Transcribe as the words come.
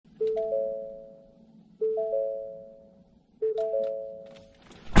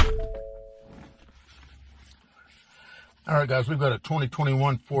All right, guys, we've got a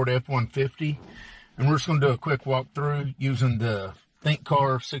 2021 Ford F-150, and we're just going to do a quick walkthrough using the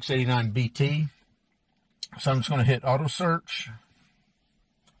Thinkcar 689BT. So I'm just going to hit auto search.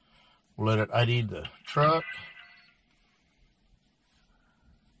 We'll let it ID the truck.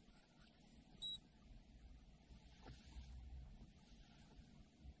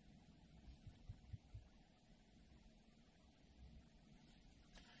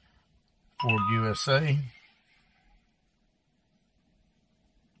 Ford USA.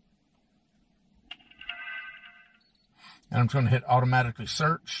 And I'm just going to hit automatically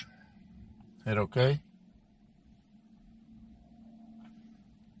search. Hit OK.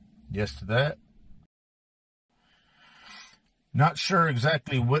 Yes to that. Not sure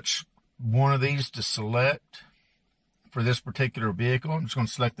exactly which one of these to select for this particular vehicle. I'm just going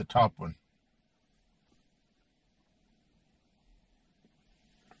to select the top one.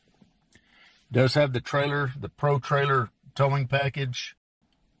 It does have the trailer, the Pro Trailer towing package.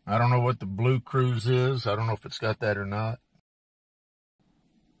 I don't know what the Blue Cruise is. I don't know if it's got that or not.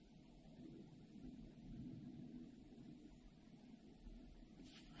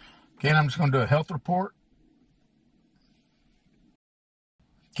 Okay, and I'm just going to do a health report.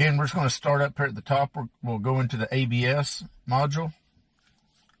 Okay, and we're just going to start up here at the top. We'll go into the ABS module.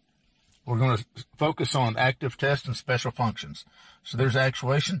 We're going to focus on active test and special functions. So there's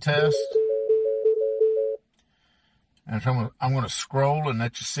actuation test. And I'm going to scroll and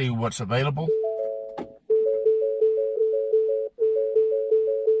let you see what's available.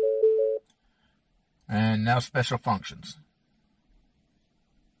 And now special functions.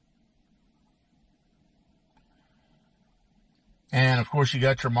 And of course you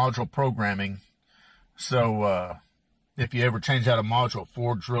got your module programming. So if you ever change out a module,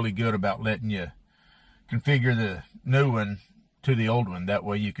 Ford's really good about letting you configure the new one to the old one. That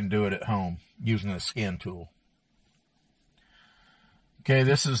way you can do it at home using the scan tool. Okay,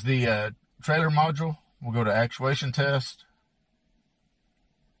 this is the trailer module. We'll go to actuation test.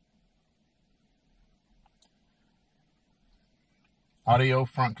 Audio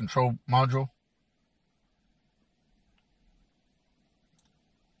front control module.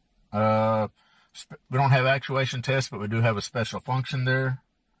 We don't have actuation test, but we do have a special function there.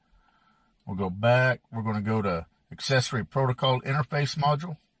 We'll go back. We're going to go to accessory protocol interface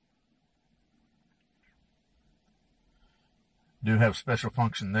module. Do have special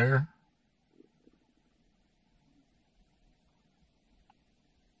function there.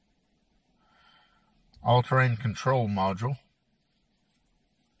 All-terrain control module.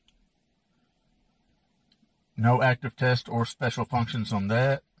 No active test or special functions on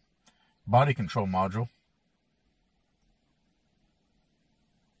that. Body control module.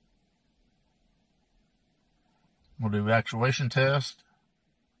 We'll do actuation test.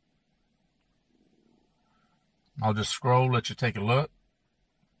 I'll just scroll, let you take a look.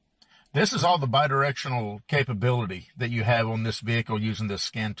 This is all the bidirectional capability that you have on this vehicle using this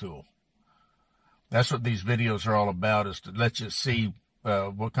scan tool. That's what these videos are all about, is to let you see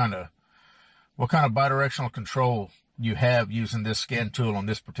what kind of bidirectional control you have using this scan tool on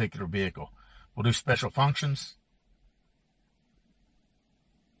this particular vehicle. We'll do special functions.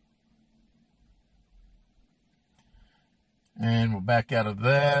 And we'll back out of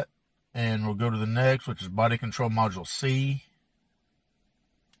that. And we'll go to the next, which is body control module C.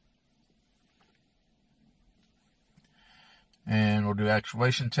 And we'll do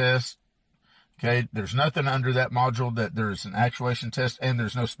actuation test. Okay, there's nothing under that module that there's an actuation test, and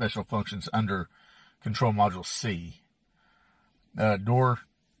there's no special functions under control module C. Driver's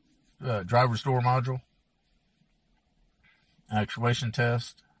door module. Actuation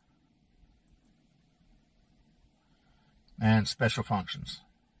test. And special functions.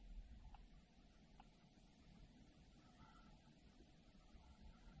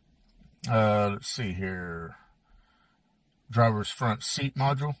 Let's see here. Driver's front seat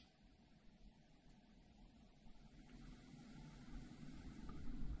module.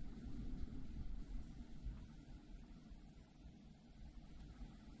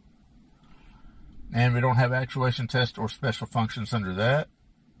 And we don't have actuation test or special functions under that.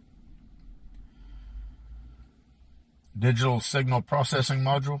 Digital signal processing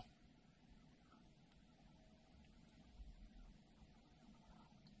module.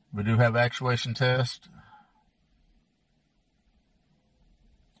 We do have actuation test.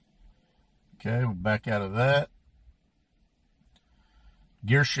 Okay, we'll back out of that.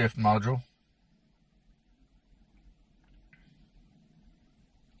 Gear shift module.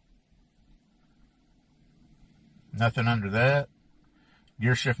 Nothing under that.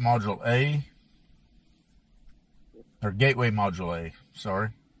 Gear shift module A. Or gateway module A, sorry.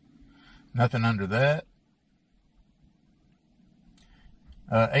 Nothing under that.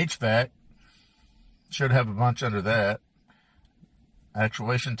 HVAC. Should have a bunch under that.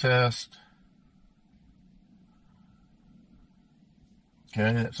 Actuation test.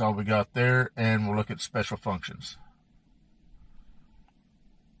 Okay, that's all we got there. And we'll look at special functions.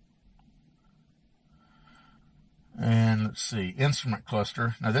 And let's see, instrument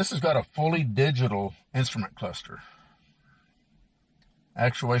cluster. Now this has got a fully digital instrument cluster.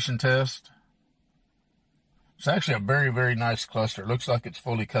 Actuation test. It's actually a very, very nice cluster. It looks like it's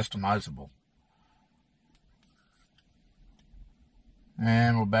fully customizable.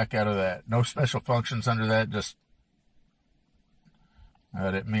 And we'll back out of that. No special functions under that. Just,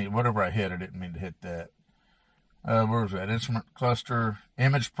 I didn't mean, whatever I hit, I didn't mean to hit that. Where was that? Instrument cluster,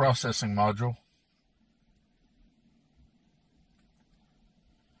 image processing module.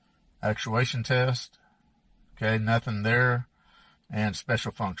 Actuation test. Okay, nothing there. And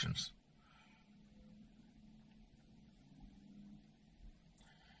special functions.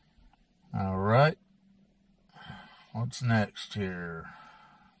 All right. What's next here?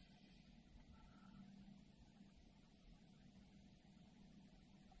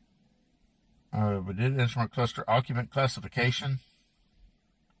 We did instrument cluster occupant classification.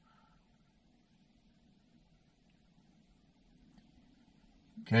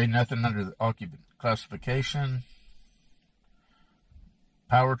 Okay, nothing under the occupant classification.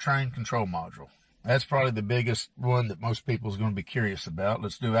 Powertrain control module. That's probably the biggest one that most people is going to be curious about.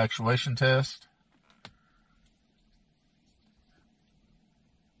 Let's do actuation test.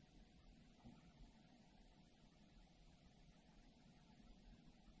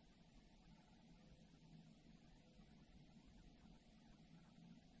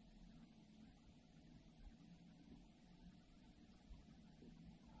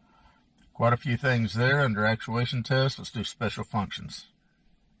 Quite a few things there under actuation test. Let's do special functions.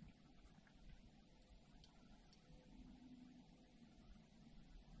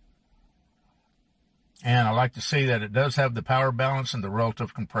 And I like to see that it does have the power balance and the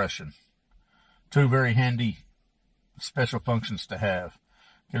relative compression. Two very handy special functions to have.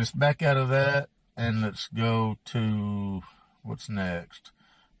 Okay, let's back out of that and let's go to, what's next?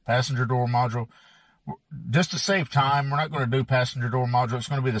 Passenger door module. Just to save time, we're not going to do passenger door module. It's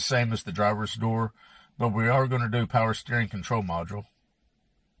going to be the same as the driver's door, but we are going to do power steering control module.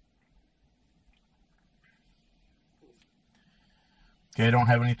 Okay, I don't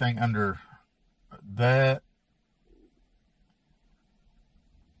have anything under that.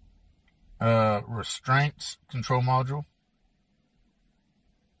 Restraints control module.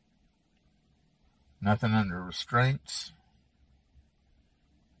 Nothing under restraints.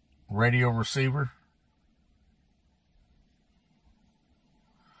 Radio receiver.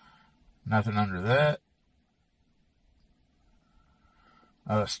 Nothing under that.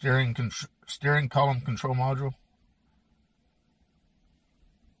 Steering column control module.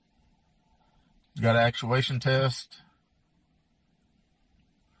 Got an actuation test.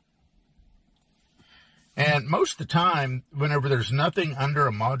 And most of the time, whenever there's nothing under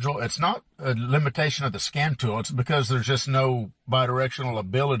a module, it's not a limitation of the scan tool. It's because there's just no bidirectional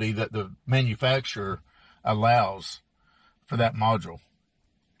ability that the manufacturer allows for that module.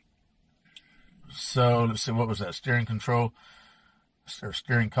 So let's see, what was that? Steering control, or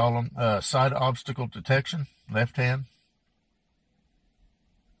steering column, side obstacle detection, left hand.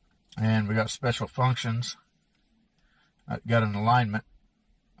 And we got special functions. Got an alignment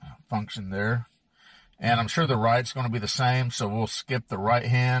function there. And I'm sure the right's going to be the same, so we'll skip the right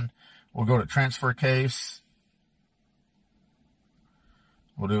hand. We'll go to transfer case.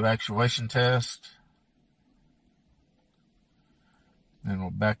 We'll do actuation test. Then we'll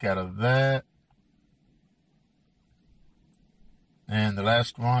back out of that. And the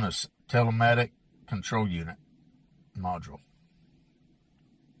last one is telematic control unit module.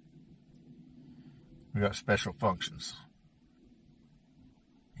 We got special functions.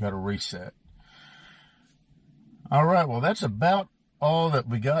 Got a reset. All right, well, that's about all that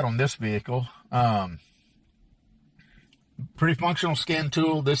we got on this vehicle. Pretty functional scan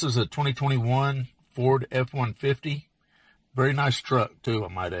tool. This is a 2021 Ford F-150. Very nice truck, too, I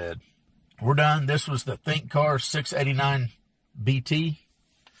might add. We're done. This was the Thinkcar 689BT.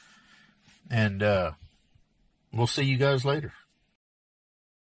 And we'll see you guys later.